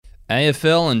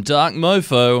AFL and dark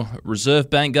MOFO, Reserve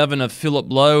Bank Governor Philip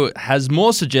Lowe has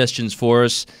more suggestions for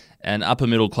us and upper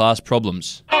middle class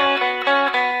problems.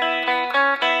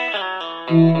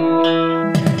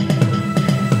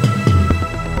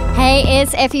 Hey,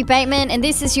 it's Effie Bateman, and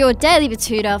this is your Daily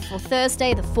Batuta for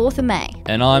Thursday, the 4th of May.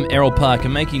 And I'm Errol Parker,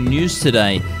 making news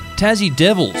today. Tassie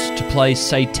Devils to play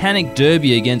satanic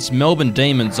derby against Melbourne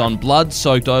Demons on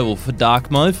blood-soaked oval for dark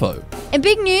MOFO. In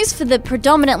big news for the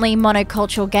predominantly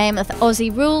monocultural game of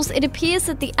Aussie rules, it appears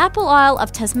that the Apple Isle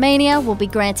of Tasmania will be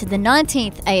granted the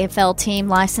 19th AFL team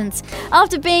licence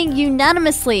after being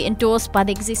unanimously endorsed by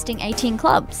the existing 18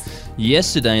 clubs.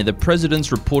 Yesterday, the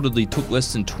presidents reportedly took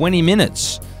less than 20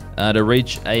 minutes to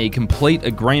reach a complete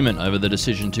agreement over the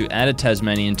decision to add a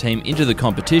Tasmanian team into the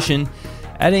competition,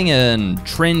 adding a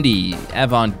trendy,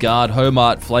 avant-garde home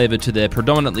art flavour to their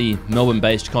predominantly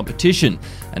Melbourne-based competition.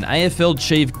 And AFL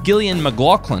chief Gillian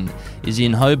McLachlan is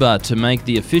in Hobart to make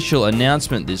the official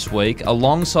announcement this week,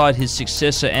 alongside his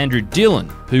successor Andrew Dillon,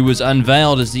 who was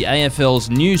unveiled as the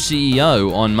AFL's new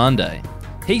CEO on Monday.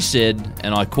 He said,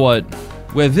 and I quote,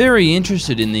 "We're very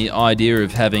interested in the idea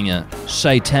of having a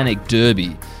satanic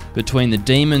derby between the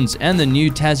Demons and the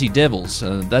new Tassie Devils.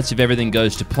 That's if everything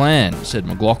goes to plan," said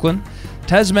McLachlan.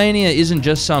 "Tasmania isn't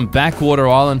just some backwater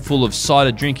island full of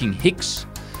cider-drinking hicks.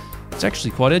 It's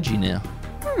actually quite edgy now."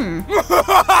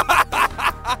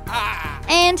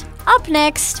 And up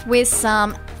next with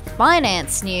some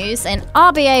finance news, and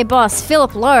RBA boss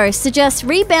Philip Lowe suggests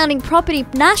rebounding property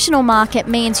national market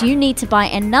means you need to buy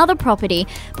another property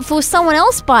before someone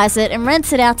else buys it and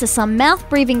rents it out to some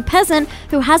mouth-breathing peasant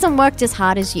who hasn't worked as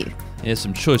hard as you. Yeah,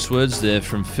 some choice words there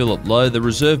from Philip Lowe. The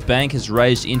Reserve Bank has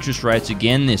raised interest rates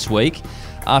again this week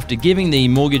after giving the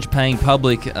mortgage-paying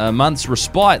public a month's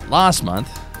respite last month,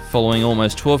 following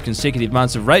almost 12 consecutive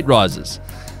months of rate rises.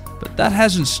 But that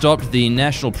hasn't stopped the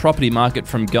national property market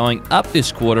from going up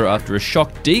this quarter after a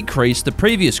shock decrease the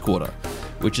previous quarter,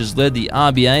 which has led the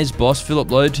RBA's boss Philip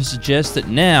Lowe to suggest that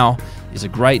now is a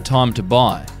great time to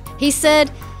buy. He said,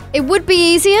 "It would be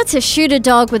easier to shoot a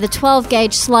dog with a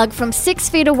 12-gauge slug from 6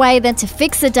 feet away than to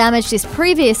fix the damage this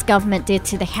previous government did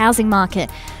to the housing market.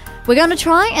 We're going to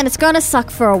try, and it's going to suck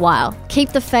for a while.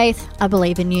 Keep the faith. I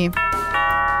believe in you."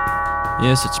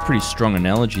 Yes, it's a pretty strong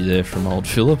analogy there from old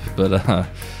Philip, but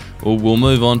we'll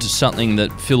move on to something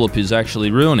that Philip is actually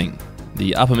ruining,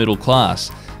 the upper middle class.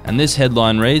 And this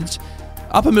headline reads,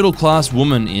 "Upper middle class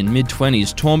woman in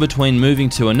mid-20s torn between moving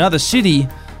to another city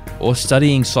or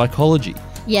studying psychology."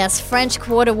 Yes, French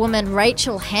Quarter woman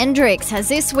Rachel Hendricks has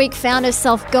this week found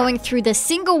herself going through the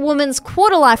single woman's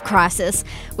quarter-life crisis,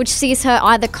 which sees her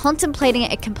either contemplating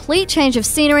a complete change of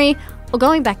scenery or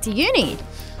going back to uni.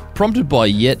 Prompted by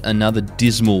yet another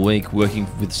dismal week working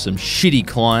with some shitty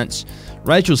clients,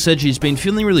 Rachel said she's been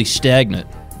feeling really stagnant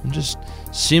and just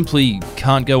simply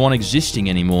can't go on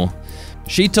existing anymore.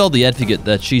 She told The Advocate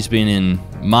that she's been in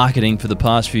marketing for the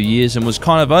past few years and was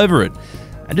kind of over it,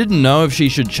 and didn't know if she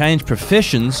should change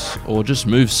professions or just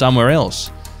move somewhere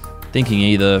else, thinking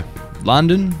either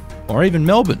London or even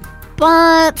Melbourne.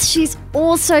 But she's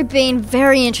also been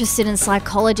very interested in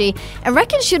psychology and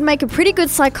reckons she'd make a pretty good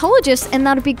psychologist, and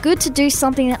that'd be good to do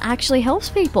something that actually helps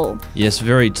people. Yes,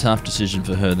 very tough decision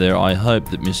for her there. I hope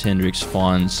that Miss Hendricks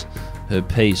finds her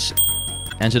peace.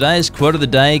 And today's quote of the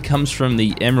day comes from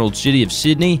the Emerald City of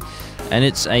Sydney, and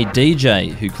it's a DJ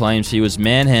who claims he was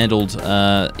manhandled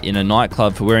in a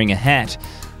nightclub for wearing a hat.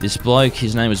 This bloke,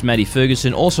 his name was Matty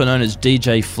Ferguson, also known as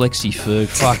DJ Flexi Ferg.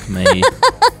 Fuck me.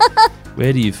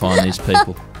 Where do you find these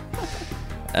people?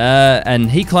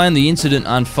 And he claimed the incident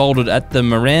unfolded at the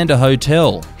Miranda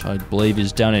Hotel, which I believe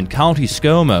is down in County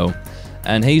Scomo.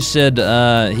 And he said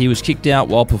he was kicked out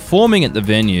while performing at the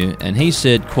venue. And he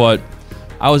said, quote,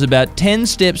 "I was about 10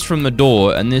 steps from the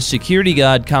door and this security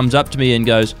guard comes up to me and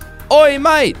goes, 'Oi,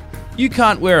 mate, you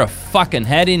can't wear a fucking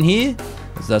hat in here.'"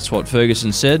 That's what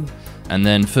Ferguson said. And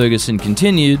then Ferguson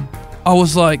continued, "I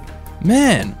was like,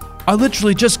 man, I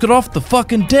literally just got off the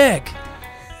fucking deck."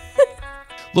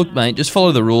 Look, mate, just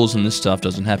follow the rules and this stuff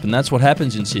doesn't happen. That's what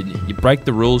happens in Sydney. You break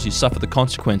the rules, you suffer the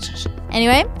consequences.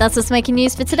 Anyway, that's what's making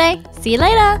news for today. See you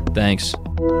later. Thanks.